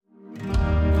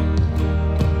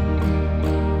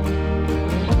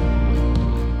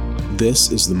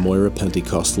This is the Moira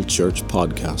Pentecostal Church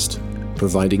podcast,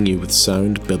 providing you with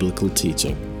sound biblical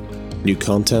teaching. New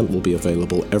content will be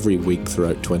available every week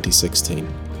throughout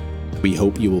 2016. We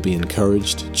hope you will be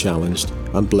encouraged, challenged,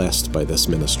 and blessed by this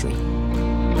ministry.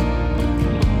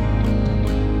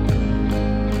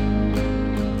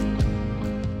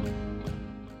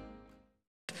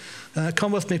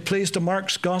 Come with me, please, to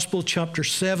Mark's Gospel, chapter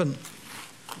 7.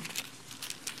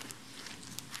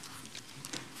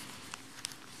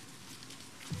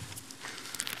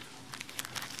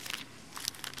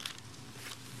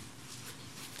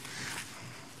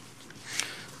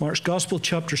 Mark's Gospel,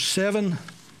 chapter 7,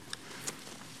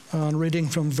 and reading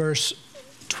from verse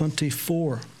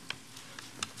 24.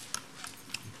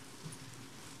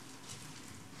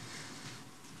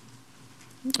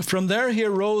 From there he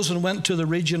arose and went to the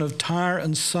region of Tyre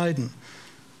and Sidon.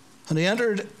 And he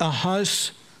entered a house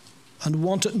and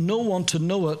wanted no one to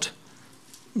know it,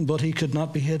 but he could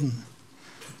not be hidden.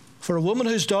 For a woman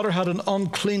whose daughter had an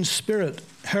unclean spirit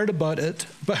heard about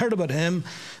him,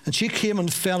 and she came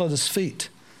and fell at his feet.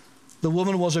 The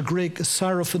woman was a Greek, a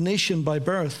Syrophoenician by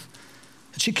birth.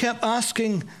 And she kept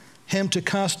asking him to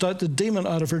cast out the demon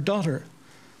out of her daughter.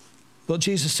 But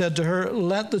Jesus said to her,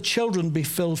 "Let the children be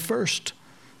filled first,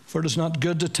 for it is not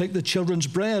good to take the children's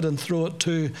bread and throw it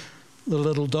to the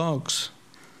little dogs."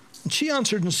 And she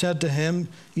answered and said to him,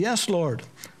 "Yes, Lord,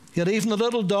 yet even the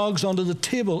little dogs under the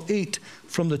table eat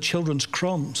from the children's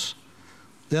crumbs."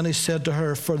 Then he said to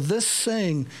her, "For this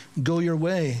saying, go your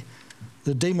way.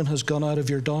 The demon has gone out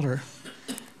of your daughter."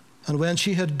 And when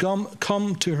she had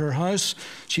come to her house,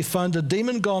 she found the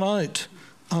demon gone out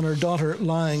and her daughter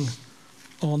lying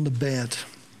on the bed.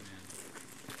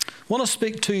 I want to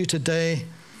speak to you today,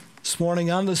 this morning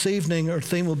and this evening. Our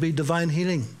theme will be divine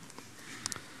healing.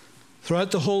 Throughout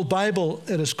the whole Bible,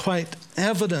 it is quite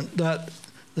evident that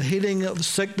the healing of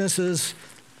sicknesses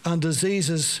and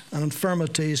diseases and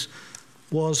infirmities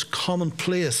was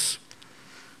commonplace.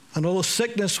 And although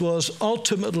sickness was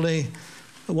ultimately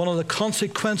one of the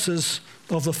consequences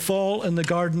of the fall in the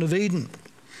Garden of Eden,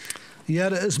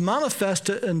 yet it is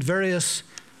manifested in various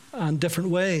and different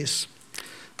ways.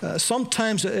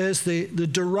 Sometimes it is the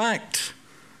direct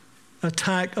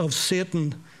attack of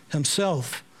Satan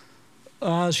himself.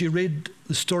 As you read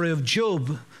the story of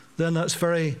Job, then that's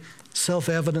very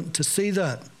self-evident to see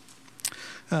that.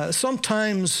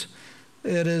 Sometimes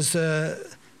it is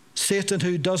Satan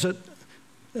who does it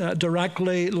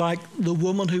directly, like the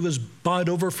woman who was bound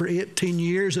over for 18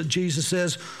 years that Jesus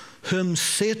says, whom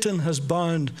Satan has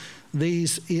bound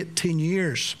these 18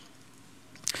 years.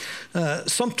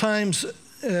 Sometimes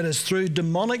it is through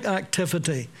demonic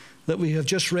activity that we have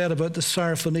just read about the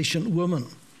Syrophoenician woman.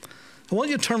 I want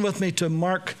you to turn with me to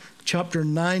Mark chapter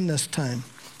 9 this time.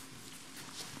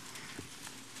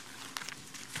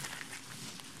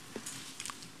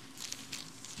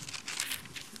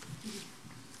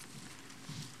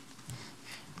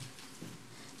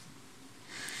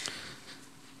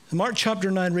 In Mark chapter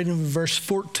 9, reading from verse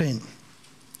 14.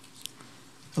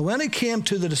 And when he came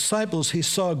to the disciples, he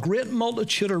saw a great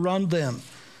multitude around them,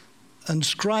 and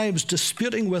scribes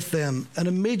disputing with them. And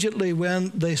immediately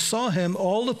when they saw him,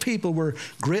 all the people were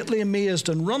greatly amazed,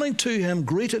 and running to him,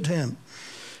 greeted him.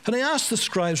 And he asked the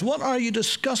scribes, "What are you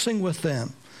discussing with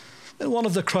them?" And one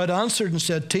of the crowd answered and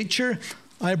said, "Teacher,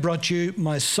 I brought you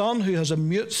my son who has a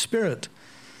mute spirit.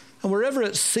 And wherever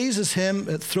it seizes him,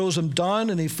 it throws him down,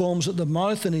 and he foams at the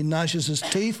mouth, and he gnashes his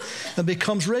teeth, and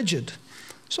becomes rigid.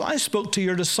 So I spoke to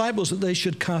your disciples that they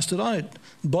should cast it out,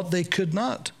 but they could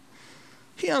not."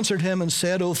 He answered him and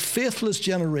said, "O faithless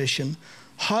generation,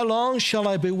 how long shall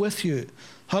I be with you?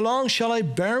 How long shall I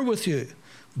bear with you?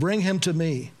 Bring him to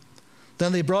me."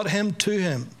 Then they brought him to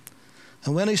him.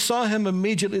 And when he saw him,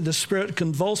 immediately the spirit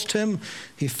convulsed him.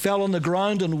 He fell on the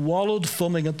ground and wallowed,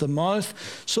 foaming at the mouth.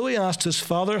 So he asked his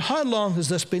father, "How long has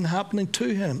this been happening to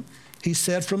him?" He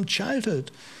said, "From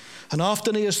childhood. And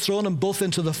often he has thrown him both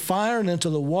into the fire and into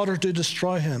the water to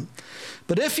destroy him.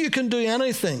 But if you can do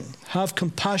anything, have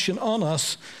compassion on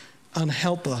us and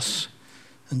help us."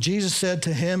 And Jesus said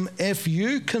to him, "If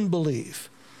you can believe,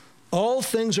 all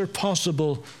things are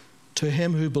possible to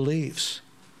him who believes."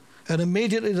 And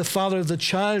immediately the father of the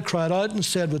child cried out and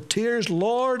said with tears,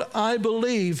 "Lord, I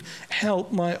believe,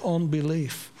 help my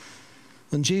unbelief."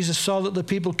 When Jesus saw that the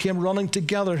people came running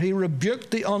together, he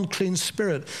rebuked the unclean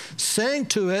spirit, saying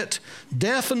to it,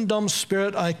 "Deaf and dumb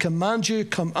spirit, I command you,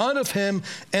 come out of him,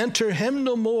 enter him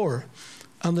no more."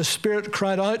 And the spirit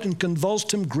cried out and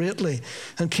convulsed him greatly,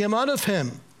 and came out of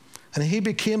him. And he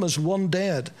became as one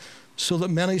dead, so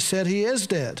that many said, "He is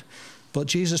dead." But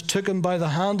Jesus took him by the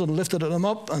hand and lifted him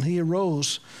up, and he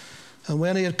arose. And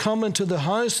when he had come into the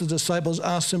house, the disciples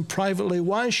asked him privately,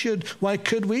 why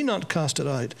could we not cast it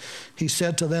out? He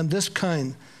said to them, this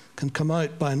kind can come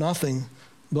out by nothing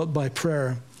but by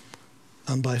prayer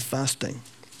and by fasting.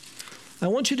 I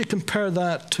want you to compare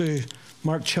that to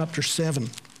Mark chapter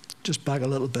 7. Just back a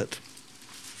little bit.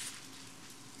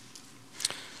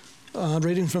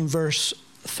 Reading from verse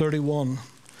 31.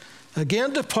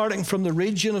 Again, departing from the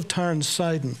region of Tyre and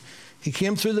Sidon, he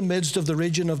came through the midst of the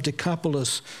region of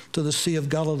Decapolis to the Sea of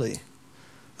Galilee.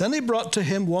 Then he brought to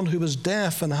him one who was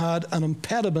deaf and had an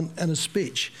impediment in his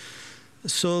speech.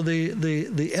 So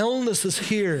the illnesses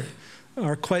here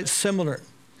are quite similar.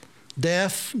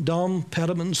 Deaf, dumb,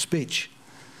 impediment in speech.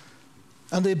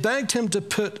 And they begged him to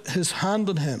put his hand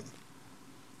on him.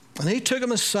 And he took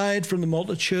him aside from the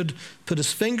multitude, put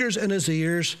his fingers in his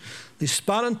ears. He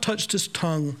spat and touched his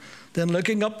tongue. Then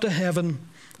looking up to heaven,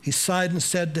 he sighed and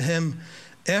said to him,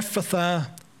 Ephphatha,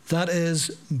 that is,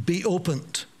 be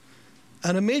opened.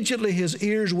 And immediately his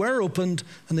ears were opened,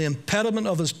 and the impediment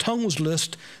of his tongue was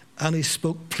loosed, and he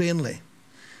spoke plainly.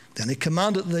 Then he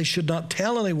commanded that they should not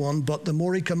tell anyone, but the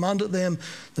more he commanded them,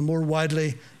 the more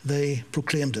widely they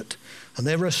proclaimed it. And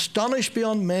they were astonished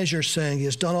beyond measure, saying, he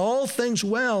has done all things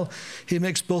well. He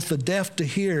makes both the deaf to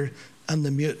hear and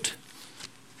the mute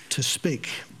to speak.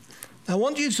 I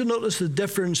want you to notice the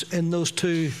difference in those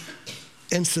two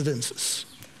incidences.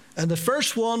 And the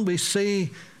first one we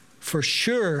see for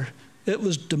sure it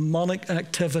was demonic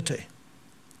activity.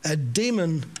 A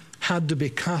demon had to be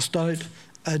cast out.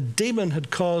 A demon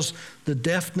had caused the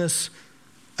deafness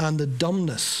and the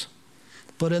dumbness.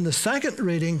 But in the second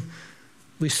reading,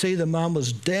 we see the man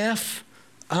was deaf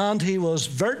and he was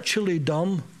virtually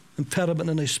dumb, impediment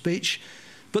in his speech.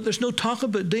 But there's no talk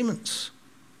about demons.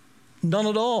 None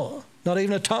at all. Not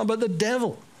even a talk about the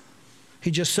devil.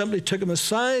 He just simply took him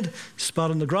aside,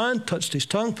 spat on the ground, touched his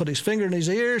tongue, put his finger in his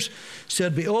ears,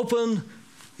 said, be open.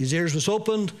 His ears was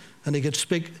opened, and he could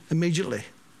speak immediately.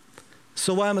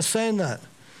 So why am I saying that?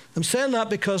 I'm saying that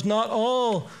because not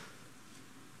all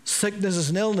sicknesses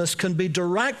and illness can be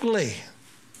directly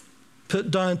put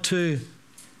down to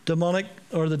demonic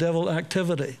or the devil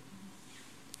activity.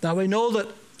 Now we know that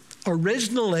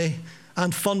originally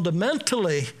and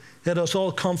fundamentally it has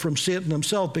all come from Satan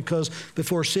himself, because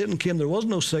before Satan came there was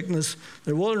no sickness,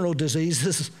 there were no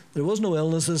diseases, there was no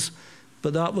illnesses,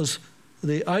 but that was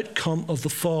the outcome of the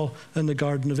fall in the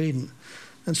Garden of Eden.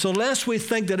 And so lest we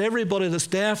think that everybody that's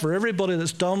deaf or everybody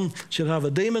that's dumb should have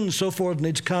a demon and so forth,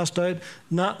 needs cast out,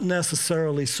 not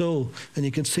necessarily so. And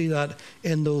you can see that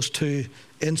in those two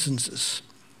instances.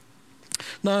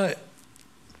 Now,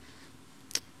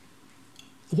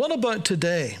 what about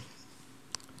today?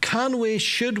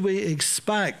 Should we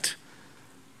expect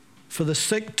for the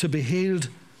sick to be healed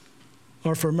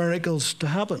or for miracles to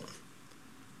happen?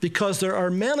 Because there are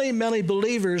many, many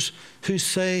believers who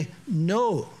say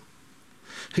no,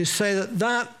 who say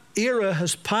that era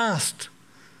has passed,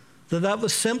 that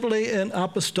was simply in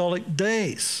apostolic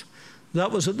days.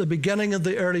 That was at the beginning of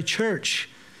the early church.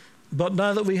 But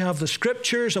now that we have the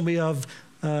scriptures and we have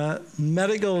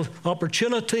medical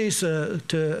opportunities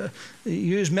to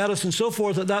use medicine and so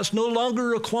forth, that's no longer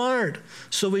required.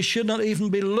 So we should not even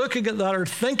be looking at that or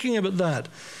thinking about that.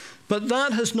 But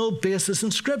that has no basis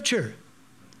in Scripture.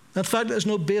 In fact, there's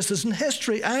no basis in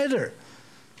history either.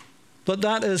 But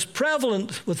that is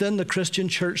prevalent within the Christian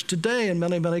church today in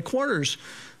many, many quarters,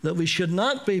 that we should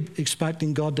not be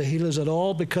expecting God to heal us at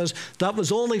all, because that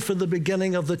was only for the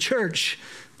beginning of the church.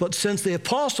 But since the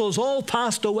apostles all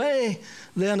passed away,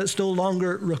 then it's no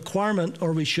longer a requirement,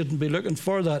 or we shouldn't be looking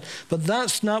for that. But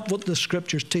that's not what the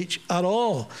scriptures teach at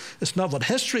all. It's not what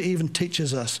history even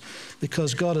teaches us,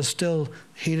 because God is still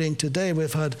healing today.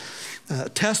 We've had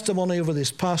testimony over this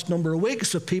past number of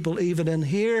weeks of people even in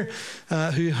here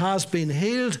who has been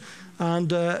healed,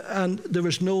 and there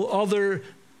was no other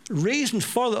reason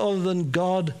for that other than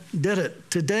God did it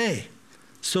today.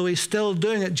 So he's still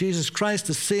doing it. Jesus Christ,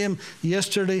 the same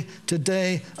yesterday,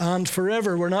 today, and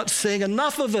forever. We're not saying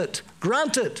enough of it,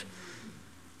 granted.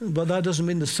 But that doesn't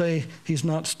mean to say he's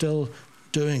not still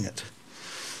doing it.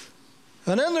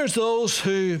 And then there's those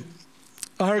who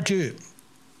argue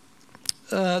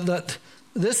that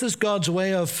this is God's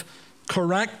way of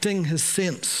correcting his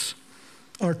saints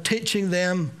or teaching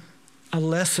them a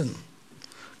lesson.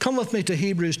 Come with me to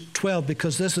Hebrews 12,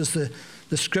 because this is the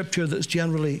scripture that's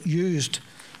generally used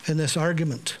in this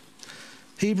argument.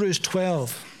 Hebrews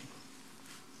 12.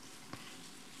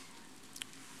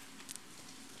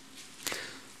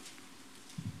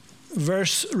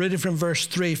 Reading from verse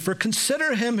 3. For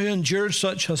consider him who endured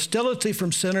such hostility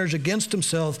from sinners against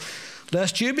himself,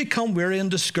 lest you become weary and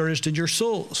discouraged in your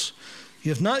souls.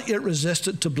 You have not yet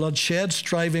resisted to bloodshed,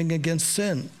 striving against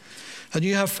sin. And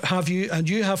you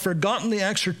have forgotten the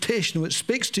exhortation which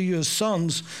speaks to you as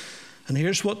sons. And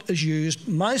here's what is used.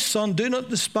 My son, do not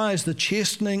despise the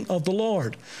chastening of the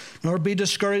Lord, nor be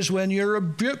discouraged when you're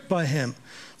rebuked by him.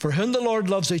 For whom the Lord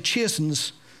loves, he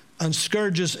chastens and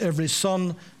scourges every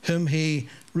son whom he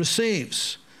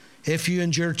receives. If you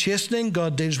endure chastening,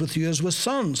 God deals with you as with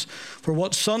sons. For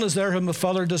what son is there whom a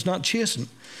father does not chasten?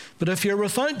 But if you're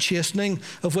without chastening,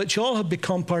 of which all have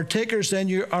become partakers, then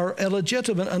you are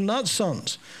illegitimate and not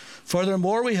sons.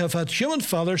 Furthermore, we have had human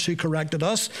fathers who corrected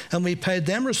us, and we paid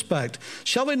them respect.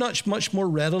 Shall we not much more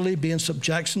readily be in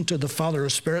subjection to the Father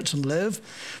of spirits and live?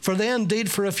 For they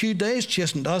indeed for a few days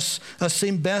chastened us, as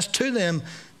seemed best to them,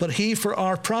 but he for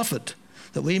our profit,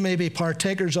 that we may be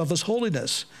partakers of his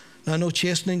holiness. Now no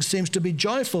chastening seems to be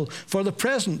joyful for the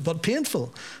present, but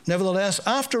painful. Nevertheless,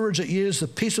 afterwards it yields the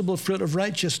peaceable fruit of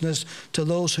righteousness to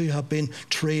those who have been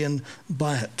trained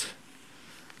by it.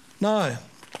 Now,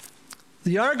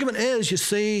 the argument is, you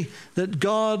see, that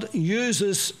God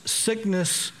uses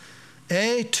sickness,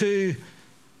 A, to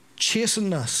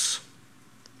chasten us,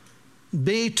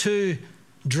 B, to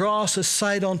draw us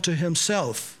aside unto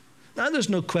himself. Now, there's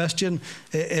no question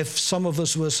if some of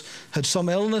us had some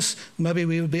illness, maybe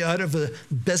we would be out of the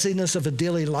busyness of a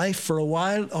daily life for a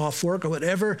while, off work or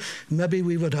whatever. Maybe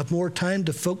we would have more time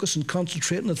to focus and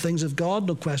concentrate on the things of God,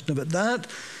 no question about that.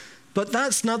 But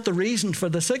that's not the reason for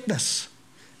the sickness.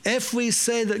 If we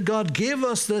say that God gave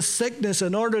us this sickness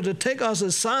in order to take us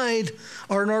aside,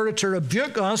 or in order to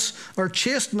rebuke us, or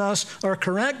chasten us, or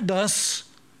correct us,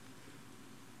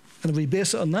 and if we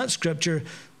base it on that scripture,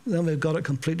 then we've got it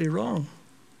completely wrong.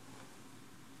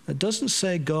 It doesn't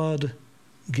say God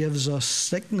gives us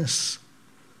sickness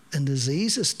and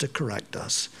diseases to correct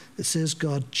us. It says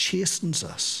God chastens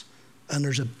us. And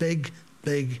there's a big,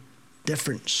 big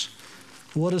difference.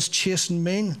 What does chasten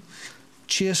mean?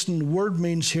 Chasten word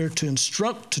means here to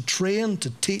instruct, to train, to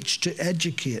teach, to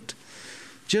educate.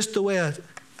 Just the way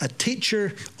a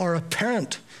teacher or a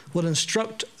parent would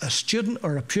instruct a student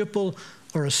or a pupil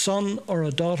or a son or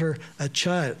a daughter, a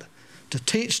child. To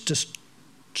teach, to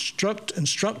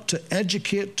instruct, to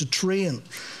educate, to train.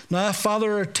 Now, a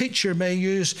father or a teacher may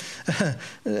use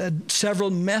several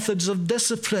methods of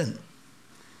discipline.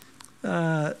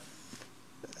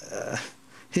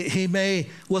 He may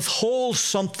withhold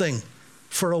something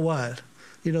for a while.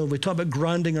 You know, we talk about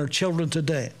grounding our children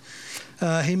today.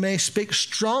 He may speak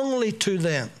strongly to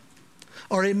them,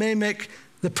 or he may make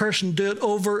the person do it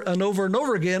over and over and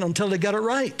over again until they get it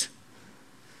right.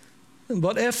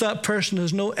 But if that person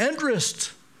has no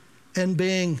interest in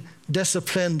being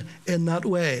disciplined in that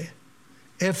way,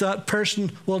 if that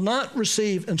person will not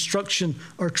receive instruction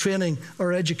or training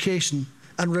or education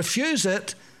and refuse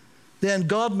it, then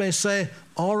God may say,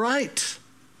 all right,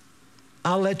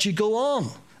 I'll let you go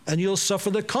on, and you'll suffer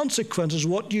the consequences.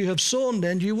 What you have sown,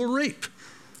 then you will reap.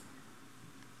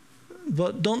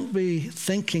 But don't be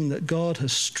thinking that God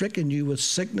has stricken you with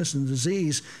sickness and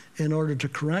disease in order to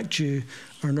correct you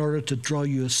or in order to draw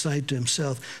you aside to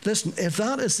himself. Listen, if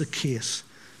that is the case,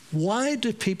 why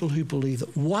do people who believe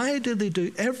that, why do they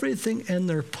do everything in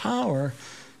their power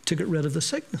to get rid of the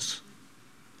sickness?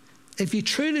 If you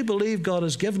truly believe God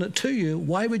has given it to you,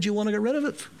 why would you want to get rid of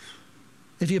it?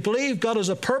 If you believe God has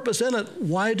a purpose in it,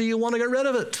 why do you want to get rid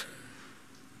of it?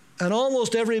 And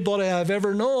almost everybody I've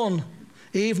ever known,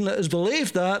 even that has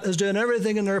believed that, is doing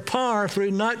everything in their power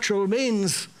through natural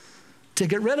means to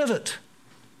get rid of it.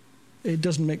 It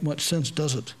doesn't make much sense,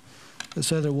 does it?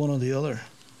 It's either one or the other.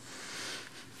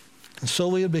 And so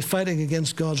we would be fighting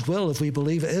against God's will if we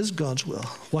believe it is God's will.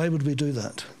 Why would we do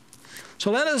that?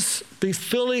 So let us be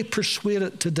fully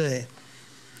persuaded today.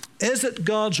 Is it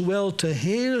God's will to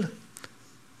heal?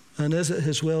 And is it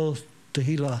his will to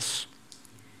heal us?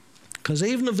 Because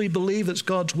even if we believe it's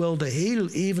God's will to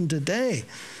heal, even today,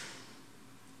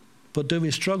 but do we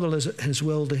struggle? Is it his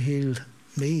will to heal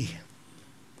me?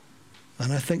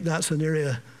 And I think that's an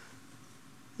area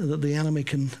that the enemy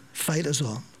can fight us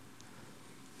on.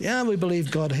 Yeah, we believe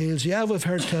God heals. Yeah, we've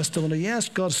heard testimony. Yes,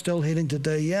 God's still healing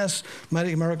today. Yes,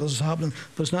 mighty miracles is happening,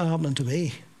 but it's not happening to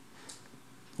me.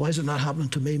 Why is it not happening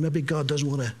to me? Maybe God doesn't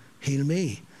want to heal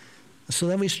me. So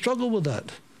then we struggle with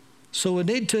that. So we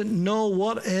need to know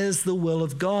what is the will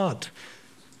of God.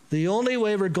 The only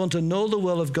way we're going to know the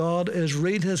will of God is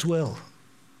read his will.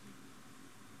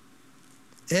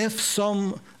 If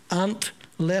some aunt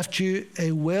left you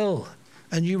a will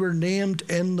and you were named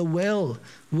in the will,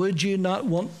 would you not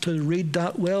want to read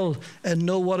that will and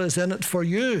know what is in it for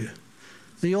you?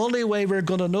 The only way we're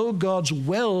going to know God's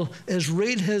will is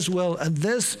read his will. And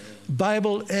this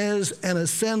Bible is, in a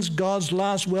sense, God's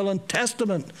last will and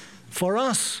testament for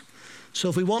us. So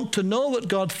if we want to know what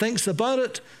God thinks about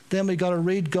it, then we've got to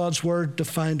read God's word to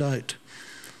find out.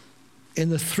 In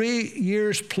the 3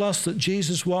 years plus that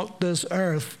Jesus walked this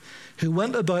earth, who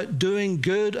went about doing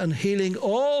good and healing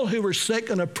all who were sick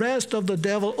and oppressed of the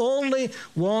devil, only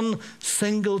one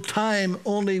single time,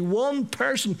 only one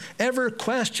person ever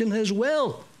questioned his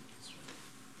will.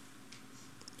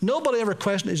 Nobody ever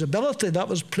questioned his ability. That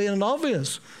was plain and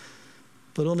obvious.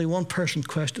 But only one person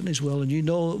questioned his will, and you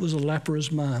know it was a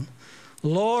leprous man.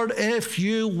 Lord, if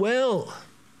you will,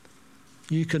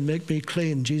 you can make me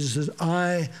clean. Jesus says,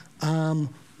 I am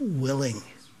willing.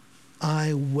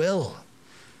 I will.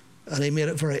 And he made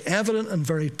it very evident and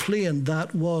very plain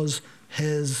that was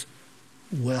his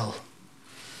will.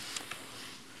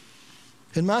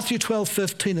 In Matthew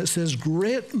 12:15 it says,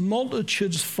 great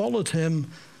multitudes followed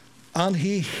him, and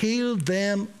he healed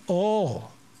them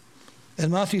all.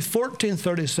 In Matthew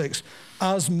 14:36,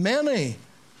 as many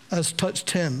as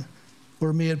touched him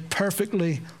were made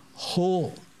perfectly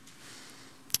whole.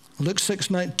 Luke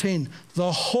 6:19,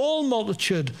 the whole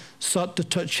multitude sought to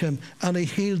touch him, and he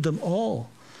healed them all.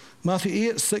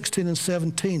 Matthew 8:16 and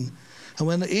 17, and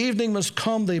when the evening was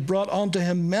come, they brought unto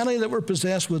him many that were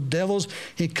possessed with devils.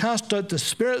 He cast out the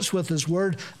spirits with his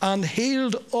word, and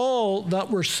healed all that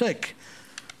were sick,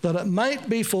 that it might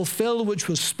be fulfilled which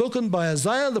was spoken by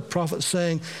Isaiah the prophet,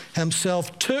 saying,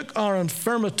 himself took our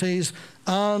infirmities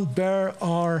and bare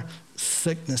our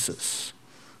sicknesses.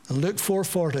 And Luke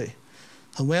 4:40,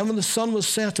 and when the sun was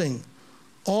setting,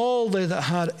 all they that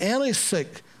had any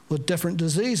sick with different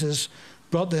diseases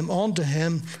brought them unto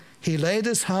him. He laid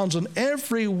his hands on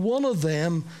every one of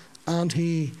them, and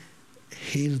he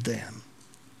healed them.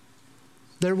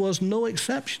 There was no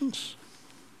exceptions,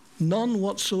 none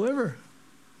whatsoever,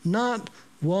 not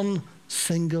one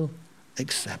single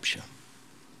exception.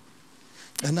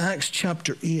 In Acts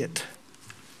chapter 8,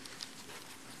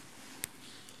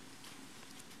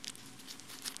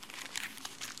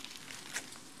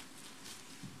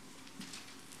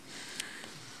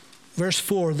 verse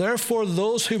 4, therefore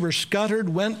those who were scattered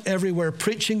went everywhere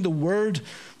preaching the word.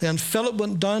 Then Philip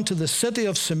went down to the city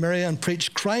of Samaria and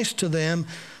preached Christ to them.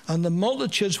 And the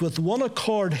multitudes with one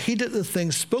accord heeded the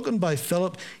things spoken by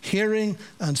Philip, hearing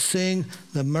and seeing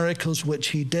the miracles which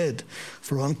he did.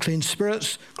 For unclean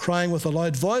spirits, crying with a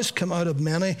loud voice, came out of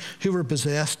many who were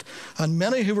possessed, and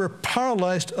many who were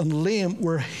paralyzed and lame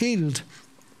were healed.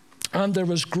 And there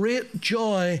was great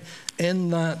joy in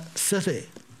that city.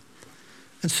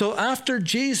 And so after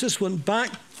Jesus went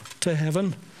back to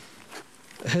heaven,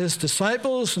 his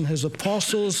disciples and his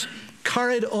apostles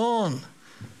carried on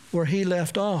where he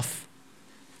left off.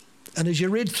 And as you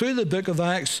read through the book of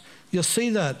Acts, you'll see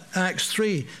that. Acts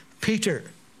 3, Peter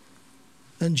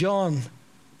and John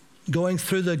going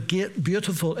through the gate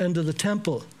beautiful into the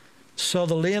temple, saw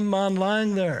the lame man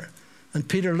lying there. And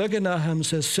Peter looking at him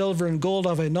says, silver and gold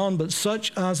have I none, but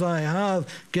such as I have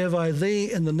give I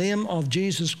thee. In the name of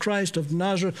Jesus Christ of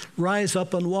Nazareth, rise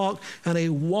up and walk. And he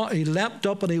leapt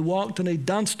up and he walked and he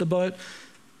danced about,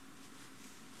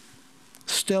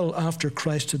 still after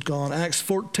Christ had gone. Acts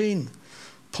 14,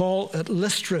 Paul at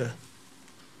Lystra,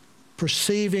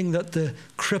 perceiving that the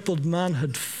crippled man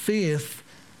had faith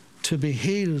to be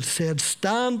healed, said,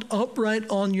 stand upright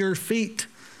on your feet.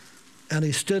 And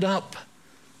he stood up.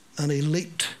 And he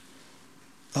leaped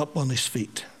up on his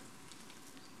feet.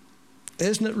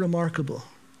 Isn't it remarkable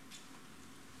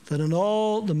that in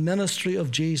all the ministry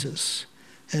of Jesus,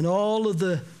 in all of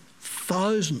the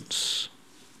thousands,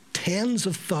 tens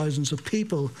of thousands of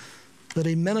people that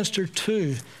he ministered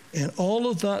to in all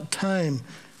of that time,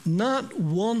 not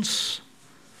once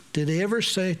did he ever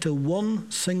say to one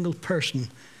single person,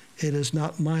 it is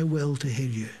not my will to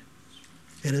heal you.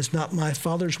 It is not my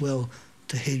Father's will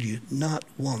to heal you. Not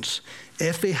once.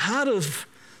 If he had have,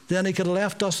 then he could have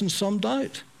left us in some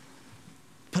doubt.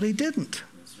 But he didn't.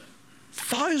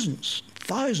 Thousands,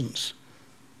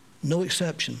 no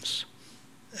exceptions.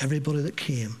 Everybody that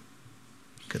came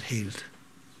got healed.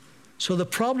 So the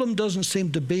problem doesn't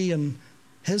seem to be in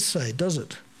his side, does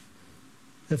it?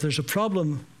 If there's a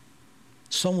problem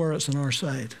somewhere, it's on our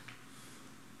side.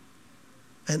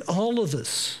 And all of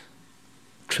us,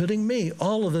 including me,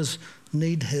 all of us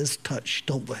need his touch,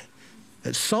 don't we?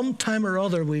 At some time or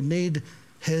other, we need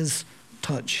his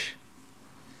touch.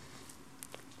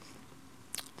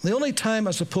 The only time,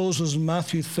 I suppose, was in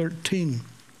Matthew 13.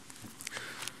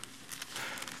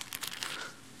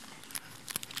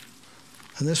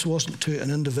 And this wasn't to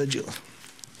an individual.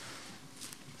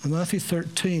 In Matthew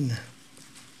 13,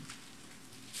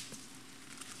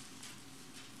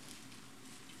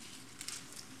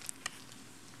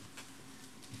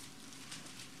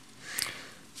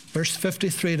 Verse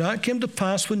 53, now it came to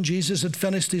pass when Jesus had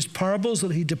finished these parables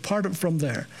that he departed from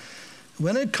there.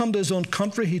 When he had come to his own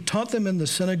country, he taught them in the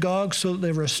synagogue, so that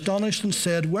they were astonished and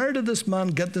said, where did this man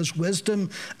get this wisdom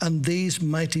and these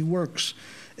mighty works?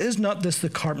 Is not this the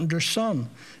carpenter's son?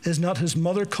 Is not his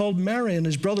mother called Mary, and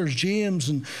his brothers James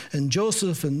and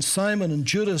Joseph and Simon and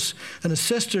Judas and his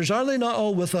sisters? Are they not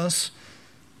all with us?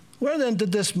 Where then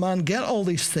did this man get all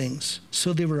these things?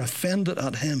 So they were offended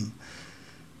at him.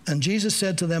 And Jesus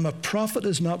said to them, a prophet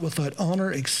is not without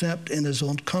honor except in his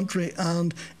own country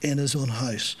and in his own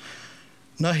house.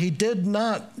 Now he did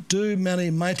not do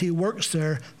many mighty works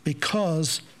there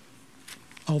because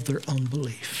of their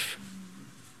unbelief.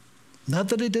 Not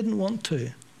that he didn't want to.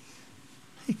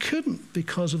 He couldn't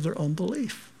because of their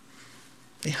unbelief.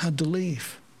 He had to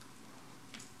leave.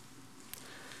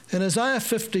 In Isaiah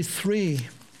 53,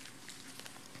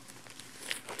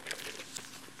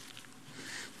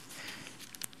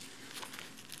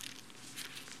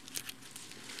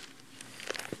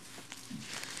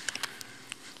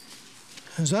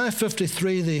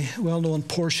 the well-known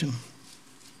portion,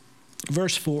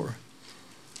 verse 4,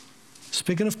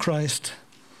 speaking of Christ,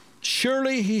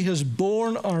 surely he has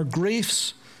borne our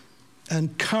griefs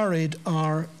and carried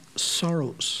our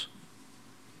sorrows.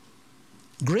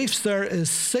 Griefs there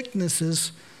is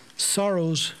sicknesses,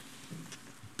 sorrows,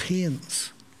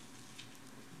 pains.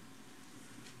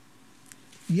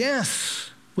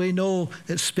 Yes, we know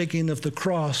it's speaking of the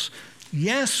cross.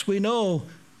 Yes, we know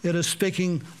it is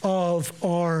speaking of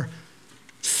our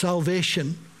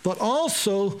salvation, but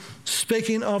also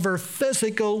speaking of our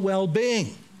physical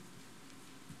well-being.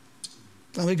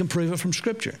 And we can prove it from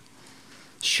Scripture.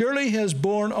 Surely he has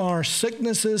borne our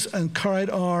sicknesses and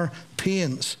carried our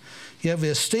pains. Yet we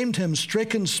esteemed him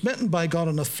stricken, smitten by God,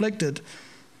 and afflicted.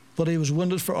 But he was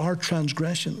wounded for our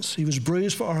transgressions. He was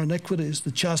bruised for our iniquities.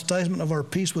 The chastisement of our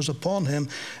peace was upon him,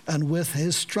 and with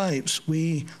his stripes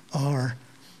we are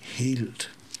healed.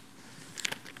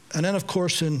 And then, of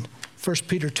course, in 1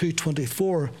 Peter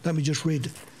 2:24, let me just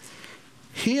read.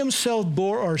 He himself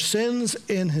bore our sins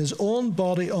in his own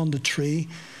body on the tree,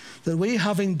 that we,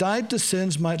 having died to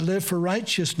sins, might live for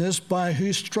righteousness, by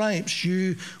whose stripes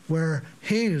you were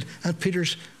healed. And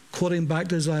Peter's quoting back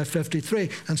to Isaiah 53.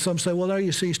 And some say, well, there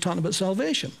you see he's talking about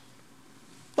salvation.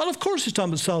 Well, of course he's talking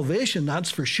about salvation, that's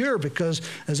for sure, because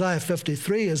Isaiah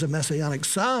 53 is a messianic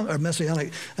psalm, or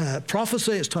messianic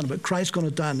prophecy. It's talking about Christ going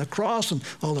to die on the cross and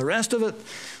all the rest of it,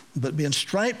 but being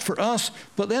striped for us.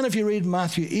 But then if you read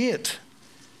Matthew 8,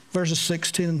 verses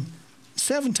 16 and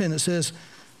 17, it says,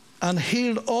 and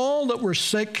healed all that were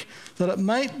sick, that it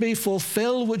might be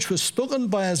fulfilled which was spoken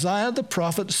by Isaiah the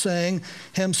prophet, saying,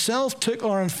 himself took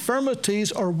our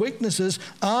infirmities, our weaknesses,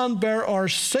 and bare our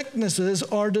sicknesses,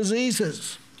 our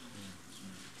diseases.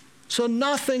 So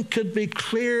nothing could be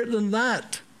clearer than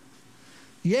that.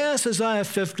 Yes, Isaiah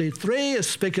 53 is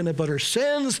speaking about our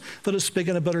sins, but it's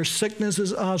speaking about our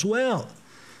sicknesses as well.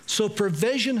 So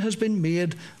provision has been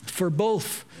made for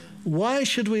both. Why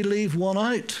should we leave one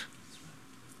out?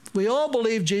 We all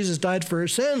believe Jesus died for our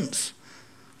sins.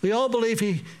 We all believe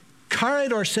he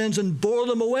carried our sins and bore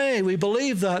them away. We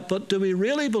believe that, but do we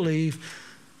really believe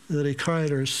that he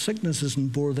carried our sicknesses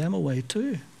and bore them away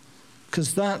too?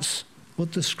 Because that's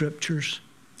what the Scriptures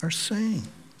are saying.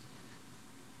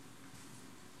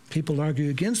 People argue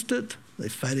against it, they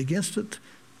fight against it,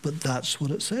 but that's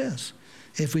what it says.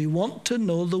 If we want to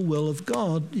know the will of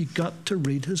God, you've got to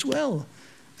read his will.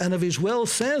 And if his will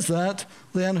says that,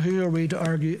 then who are we to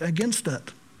argue against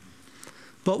it?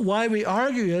 But why we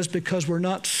argue is because we're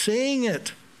not seeing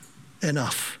it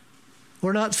enough.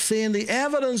 We're not seeing the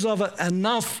evidence of it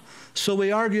enough, so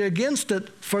we argue against it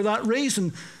for that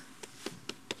reason.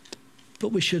 But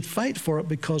we should fight for it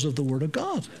because of the Word of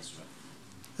God.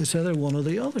 It's either one or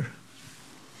the other.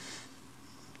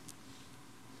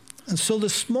 And so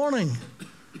this morning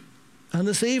and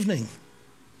this evening,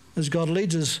 as God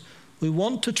leads us, we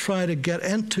want to try to get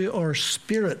into our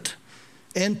spirit,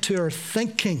 into our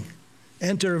thinking,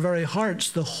 into our very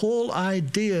hearts, the whole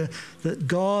idea that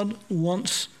God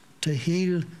wants to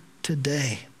heal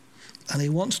today. And he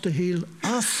wants to heal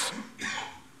us.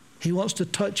 He wants to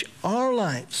touch our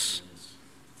lives.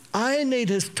 I need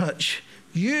his touch.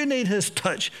 You need his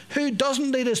touch. Who doesn't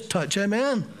need his touch?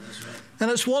 Amen. And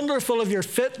it's wonderful if you're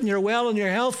fit and you're well and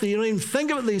you're healthy. You don't even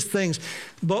think about these things.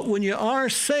 But when you are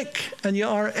sick and you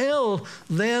are ill,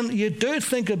 then you do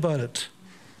think about it.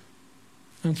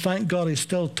 And thank God he's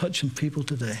still touching people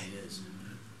today.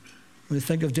 We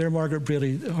think of dear Margaret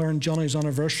Brady, her and Johnny's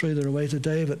anniversary. They're away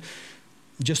today, but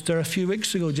just there a few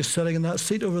weeks ago, just sitting in that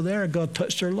seat over there, God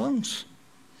touched her lungs.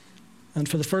 And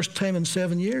for the first time in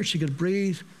 7 years, she could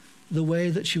breathe the way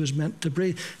that she was meant to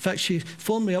breathe. In fact, she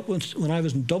phoned me up when I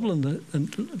was in Dublin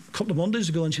a couple of Mondays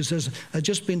ago, and she says, I'd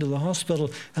just been to the hospital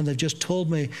and they've just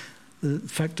told me the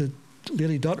fact that the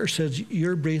lady doctor says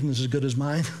your breathing is as good as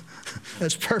mine.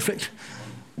 It's perfect.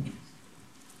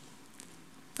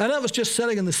 And I was just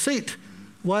sitting in the seat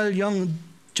while young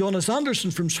Jonas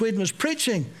Anderson from Sweden was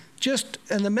preaching. Just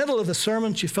in the middle of the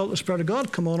sermon, she felt the Spirit of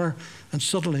God come on her, and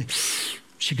suddenly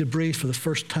she could breathe for the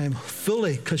first time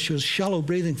fully, because she was shallow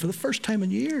breathing for the first time in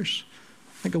years.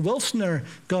 Like a Wilson there,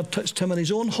 God touched him in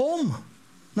his own home,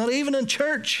 not even in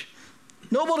church.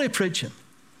 Nobody preaching.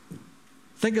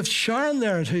 Think of Sharon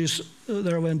there, who's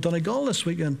there in Donegal this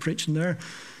weekend preaching there,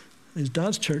 his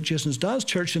dad's church, Jason's dad's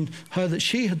church, and how that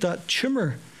she had that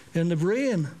tumour in the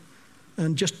brain,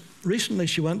 and just recently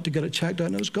she went to get it checked out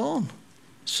and it was gone.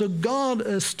 So God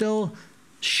is still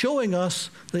showing us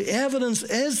the evidence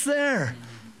is there.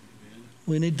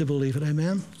 We need to believe it,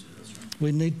 amen?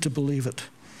 We need to believe it.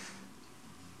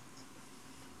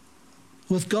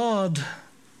 With God,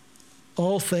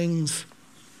 all things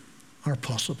are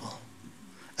possible.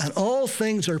 And all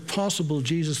things are possible,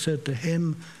 Jesus said, to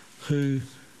him who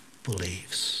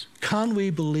believes. Can we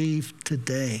believe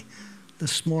today,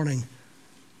 this morning,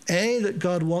 A, that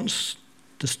God wants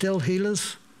to still heal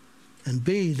us, and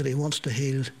B, that he wants to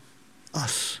heal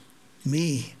us,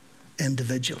 me,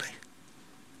 individually?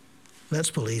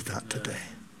 Let's believe that today.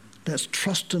 Let's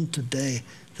trust him today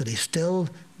that he's still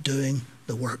doing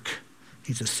the work.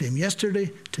 He's the same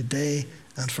yesterday, today,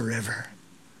 and forever.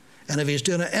 And if he's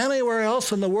doing it anywhere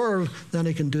else in the world, then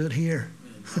he can do it here.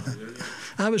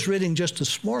 I was reading just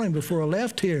this morning before I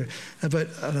left here about,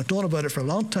 and I've known about it for a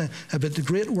long time, about the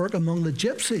great work among the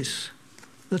gypsies,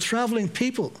 the traveling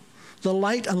people, the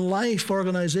Light and Life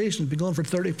organization, been going for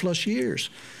 30 plus years,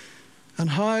 and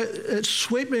how it's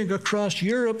sweeping across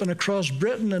Europe and across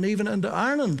Britain and even into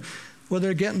Ireland, where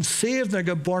they're getting saved and they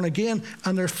get born again,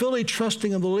 and they're fully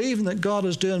trusting and believing that God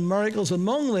is doing miracles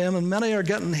among them, and many are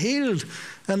getting healed,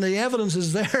 and the evidence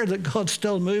is there that God's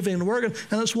still moving and working,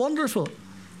 and it's wonderful.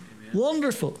 Amen.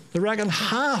 Wonderful. They reckon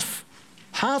half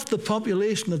the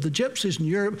population of the gypsies in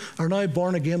Europe are now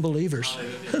born again believers.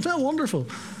 Isn't that wonderful?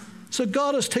 So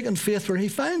God has taken faith where he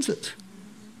finds it,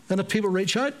 and if people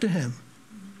reach out to him.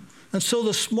 And so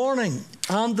this morning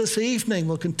and this evening,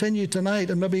 we'll continue tonight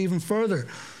and maybe even further,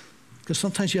 because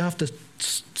sometimes you have to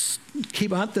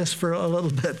keep at this for a little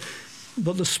bit.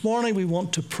 But this morning we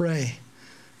want to pray,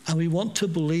 and we want to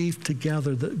believe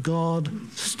together that God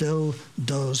still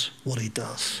does what he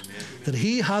does. Amen. That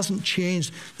he hasn't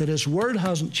changed, that his word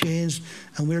hasn't changed,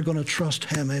 and we're going to trust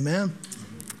him. Amen?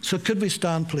 So could we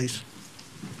stand, please?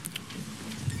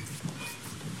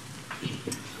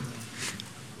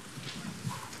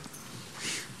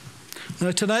 Now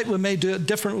tonight we may do it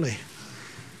differently.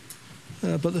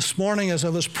 But this morning, as I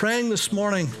was praying this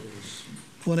morning,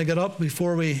 when I got up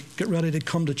before we get ready to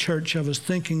come to church, I was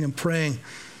thinking and praying.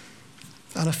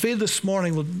 And I feel this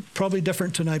morning, well, probably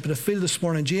different tonight, but I feel this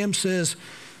morning, James says,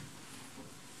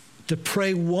 to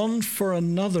pray one for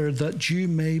another that you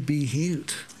may be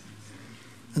healed.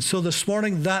 And so this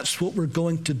morning, that's what we're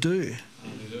going to do.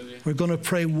 We're going to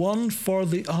pray one for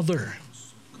the other.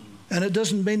 And it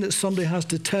doesn't mean that somebody has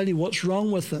to tell you what's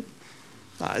wrong with them.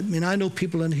 I mean, I know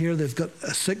people in here, they've got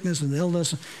a sickness and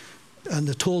illness, and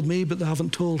they told me, but they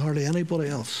haven't told hardly anybody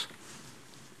else.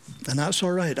 And that's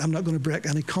all right. I'm not going to break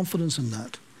any confidence in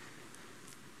that.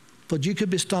 But you could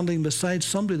be standing beside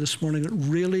somebody this morning that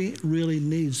really, really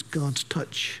needs God's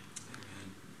touch.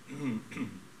 And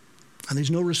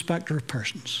he's no respecter of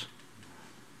persons.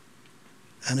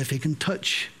 And if he can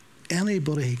touch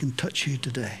anybody, he can touch you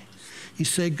today. You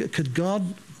say, could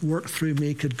God work through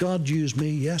me? Could God use me?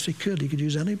 Yes, he could. He could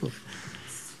use anybody.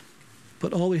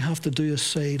 But all we have to do is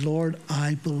say, Lord,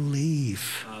 I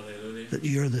believe that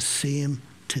you're the same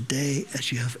today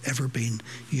as you have ever been.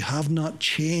 You have not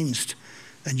changed.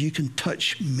 And you can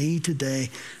touch me today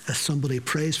as somebody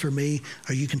prays for me,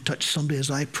 or you can touch somebody as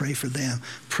I pray for them.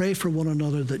 Pray for one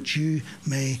another that you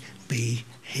may be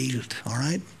healed. All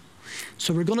right?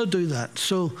 So we're going to do that.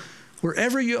 So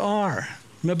wherever you are,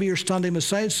 maybe you're standing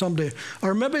beside somebody,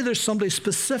 or maybe there's somebody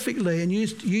specifically, and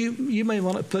you may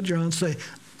want to put your hand and say,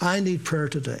 I need prayer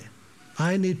today.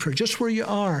 I need prayer. Just where you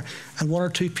are, and one or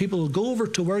two people will go over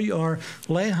to where you are,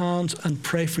 lay hands and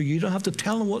pray for you. You don't have to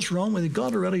tell them what's wrong with you.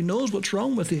 God already knows what's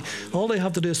wrong with you. All they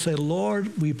have to do is say,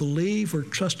 Lord, we believe, we're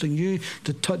trusting you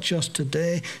to touch us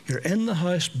today. You're in the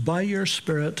house by your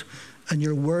Spirit, and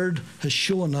your word has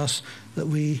shown us that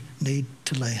we need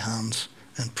to lay hands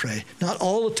and pray. Not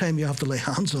all the time you have to lay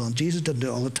hands on. Jesus didn't do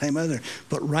it all the time either.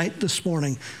 But right this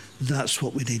morning, that's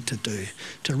what we need to do.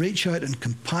 To reach out in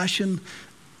compassion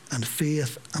and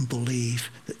faith and believe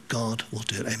that God will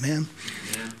do it. Amen.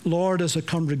 Lord, as a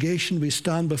congregation, we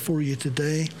stand before you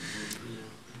today.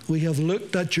 We have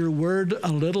looked at your word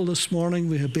a little this morning.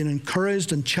 We have been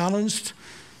encouraged and challenged.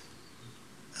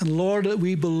 And Lord, that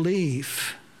we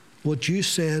believe what you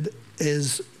said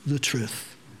is the truth.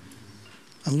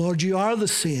 And Lord, you are the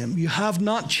same. You have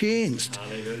not changed.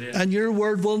 Hallelujah. And your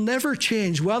word will never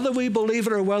change. Whether we believe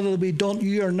it or whether we don't,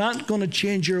 you are not going to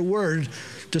change your word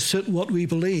to suit what we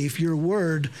believe. Your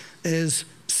word is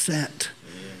set.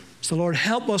 Amen. So Lord,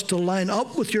 help us to line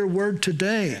up with your word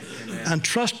today. Amen. And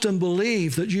trust and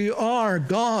believe that you are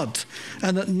God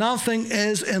and that nothing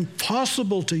is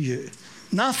impossible to you.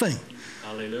 Nothing.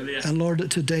 Hallelujah. And Lord, that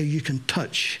today you can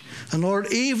touch. And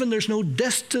Lord, even there's no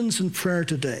distance in prayer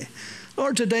today.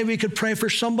 Lord, today we could pray for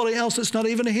somebody else that's not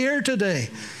even here today.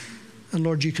 And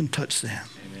Lord, you can touch them.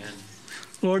 Amen.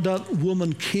 Lord, that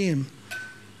woman came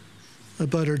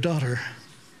about her daughter,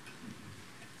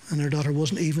 and her daughter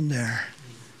wasn't even there.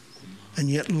 And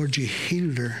yet, Lord, you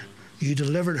healed her. You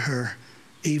delivered her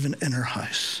even in her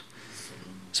house.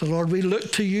 So, Lord, we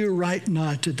look to you right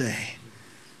now today,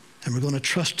 and we're going to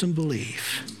trust and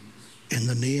believe in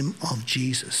the name of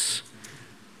Jesus.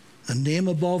 The name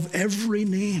above every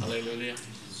name. Hallelujah.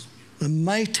 The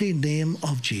mighty name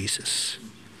of Jesus.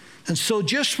 And so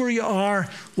just where you are,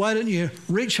 why don't you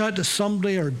reach out to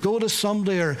somebody or go to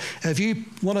somebody, or if you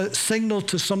want to signal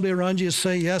to somebody around you,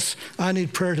 say, yes, I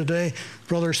need prayer today.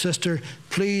 Brother or sister,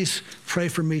 please pray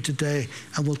for me today.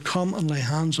 And we'll come and lay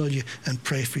hands on you and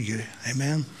pray for you.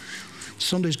 Amen.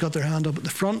 Somebody's got their hand up at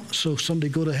the front, so somebody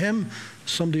go to him.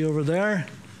 Somebody over there,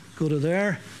 go to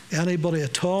there. Anybody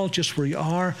at all, just where you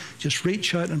are, just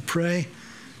reach out and pray.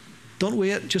 Don't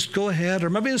wait, just go ahead. Or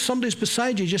maybe if somebody's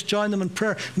beside you, just join them in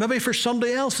prayer. Maybe for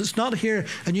somebody else that's not here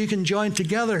and you can join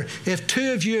together. If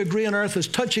two of you agree on earth is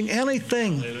touching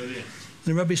anything, hallelujah,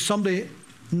 there may be somebody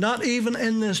not even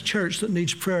in this church that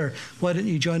needs prayer. Why don't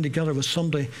you join together with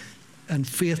somebody and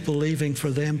faith believing for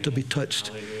them to be touched?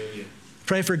 Hallelujah.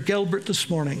 Pray for Gilbert this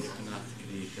morning.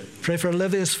 Pray for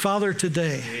Olivia's father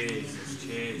today.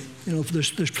 You know,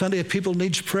 there's plenty of people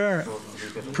needs prayer.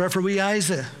 Prayer for wee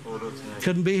Isa.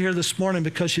 Couldn't be here this morning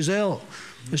because she's ill.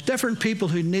 There's different people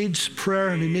who needs prayer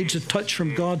and who needs a touch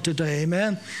from God today.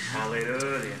 Amen.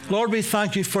 Hallelujah. Lord, we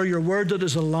thank you for your word that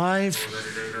is alive.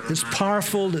 It's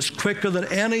powerful. It's quicker than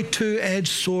any two-edged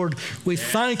sword. We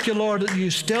thank you, Lord, that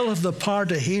you still have the power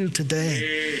to heal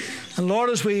today. And Lord,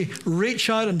 as we reach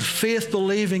out in faith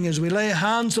believing, as we lay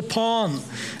hands upon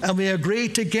and we agree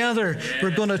together,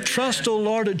 we're going to trust, oh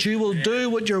Lord, that you will do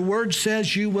what your word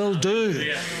says you will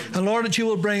do. And Lord, that you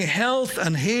will bring health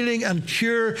and healing and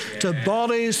cure to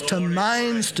bodies, to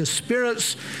minds, to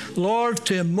spirits, Lord,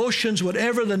 to emotions,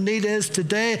 whatever the need is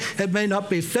today. It may not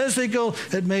be physical,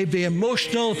 it may be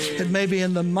emotional, it may be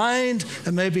in the mind,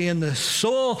 it may be in the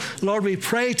soul. Lord, we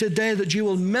pray today that you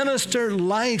will minister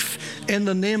life in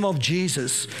the name of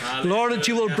Jesus. Lord, that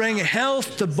you will bring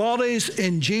health to bodies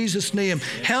in Jesus' name.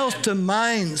 Health to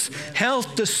minds,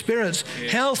 health to spirits,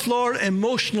 health, Lord,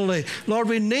 emotionally. Lord,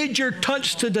 we need your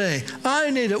touch today.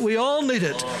 I need it. We all need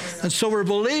it. And so we're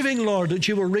believing, Lord, that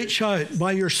you will reach out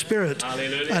by your Spirit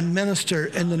and minister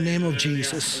in the name of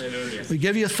Jesus. We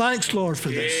give you thanks, Lord, for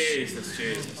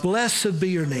this. Blessed be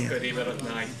your name.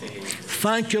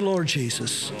 Thank you, Lord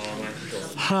Jesus.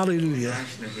 Hallelujah.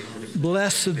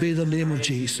 Blessed be the name of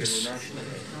Jesus.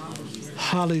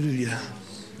 Hallelujah.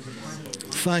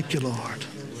 Thank you, Lord.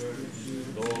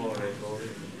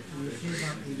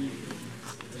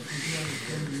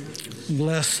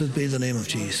 Blessed be the name of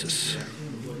Jesus.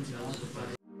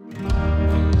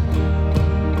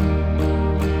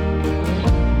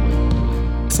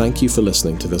 Thank you for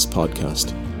listening to this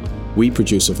podcast. We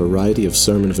produce a variety of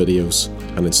sermon videos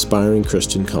and inspiring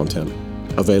Christian content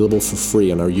available for free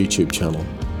on our YouTube channel.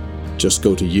 Just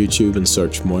go to YouTube and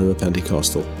search Moira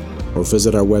Pentecostal, or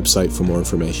visit our website for more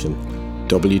information,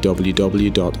 www.mpc.org.uk.